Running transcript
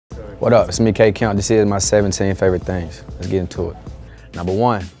What up? It's me, Cntrl+Alt+Delete. This is my 17 favorite things. Let's get into it. Number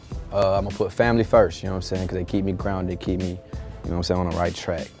one, I'm gonna put family first, you know what I'm saying? Because they keep me grounded, they keep me, you know what I'm saying, on the right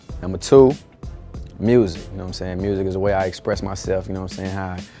track. Number two, music, you know what I'm saying? Music is the way I express myself, you know what I'm saying? How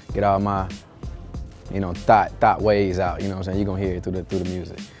I get all my, you know, thought waves out, you know what I'm saying? You're gonna hear it through the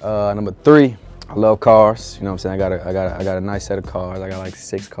music. Number three, I love cars, you know what I'm saying? I got a nice set of cars. I got like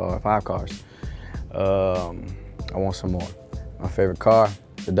 5 cars. I want some more. My favorite car,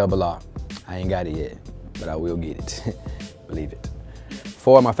 the Double R. I ain't got it yet, but I will get it. Believe it.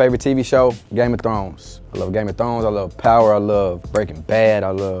 4, my favorite TV show, Game of Thrones. I love Game of Thrones. I love Power. I love Breaking Bad.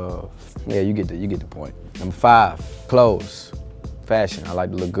 I love, yeah, you get the point. Number 5, clothes, fashion. I like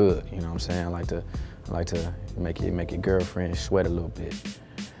to look good. You know what I'm saying? I like to make your girlfriend sweat a little bit.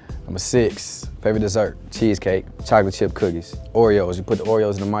 Number 6, favorite dessert, cheesecake, chocolate chip cookies, Oreos. You put the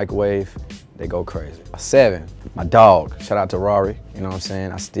Oreos in the microwave, they go crazy. 7, my dog. Shout out to Rory, you know what I'm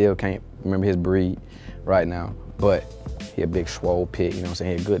saying? I still can't remember his breed right now, but he a big swole pit, you know what I'm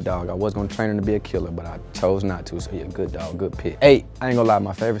saying? He a good dog. I was gonna train him to be a killer, but I chose not to, so he a good dog, good pit. 8, I ain't gonna lie,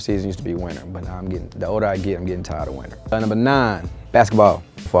 my favorite season used to be winter, but now the older I get, I'm getting tired of winter. Number 9, basketball.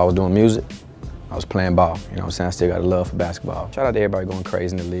 Before I was doing music, I was playing ball, you know what I'm saying? I still got a love for basketball. Shout out to everybody going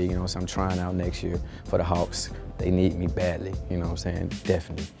crazy in the league, you know what I'm saying? I'm trying out next year for the Hawks. They need me badly, you know what I'm saying?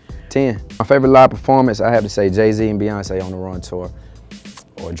 Definitely. 10, my favorite live performance, I have to say Jay-Z and Beyonce on the Run tour,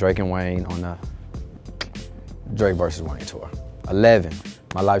 or Drake and Wayne on the Drake versus Wayne tour. 11,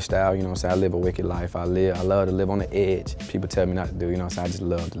 my lifestyle, you know what I'm saying? I live a wicked life. I love to live on the edge. People tell me not to do, you know what I'm saying? I just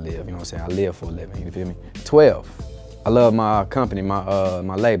love to live, you know what I'm saying? I live for a living, you feel me? 12, I love my company,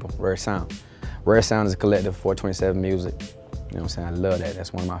 my label, Rare Sound. Rare Sound is a collective of 427 music. You know what I'm saying? I love that.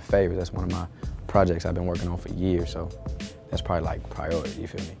 That's one of my favorites. That's one of my projects I've been working on for years, so that's probably like priority, you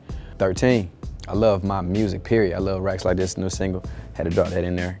feel me? 13, I love my music, period. I love Racks Like This, new single. Had to drop that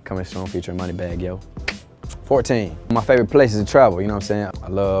in there. Coming soon, featuring Moneybag Yo. 14, my favorite places to travel, you know what I'm saying? I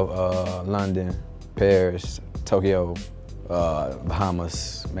love London, Paris, Tokyo,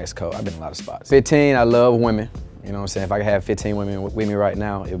 Bahamas, Mexico. I've been in a lot of spots. 15, I love women. You know what I'm saying? If I could have 15 women with me right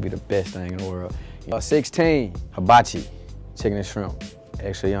now, it would be the best thing in the world. 16, hibachi, chicken and shrimp.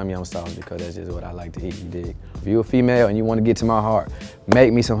 Extra yum sauce, because that's just what I like to eat, you dig? If you're a female and you want to get to my heart,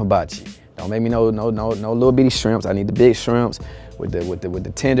 make me some hibachi. Don't make me no little bitty shrimps. I need the big shrimps with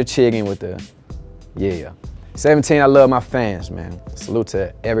the tender chicken, with the, yeah. 17, I love my fans, man. Salute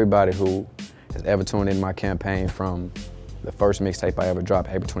to everybody who has ever tuned in my campaign, from the first mixtape I ever dropped,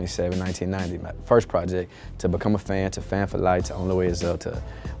 April 27, 1990, my first project, to Become a Fan, to Fan for Life, to On the Way Is Up, to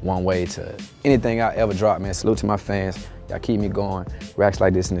One Way, to anything I ever dropped, man. Salute to my fans. Y'all keep me going. Racks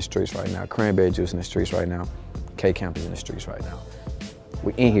Like This in the streets right now. Cranberry Juice in the streets right now. K-Camp is in the streets right now.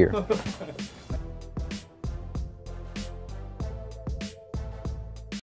 We in here.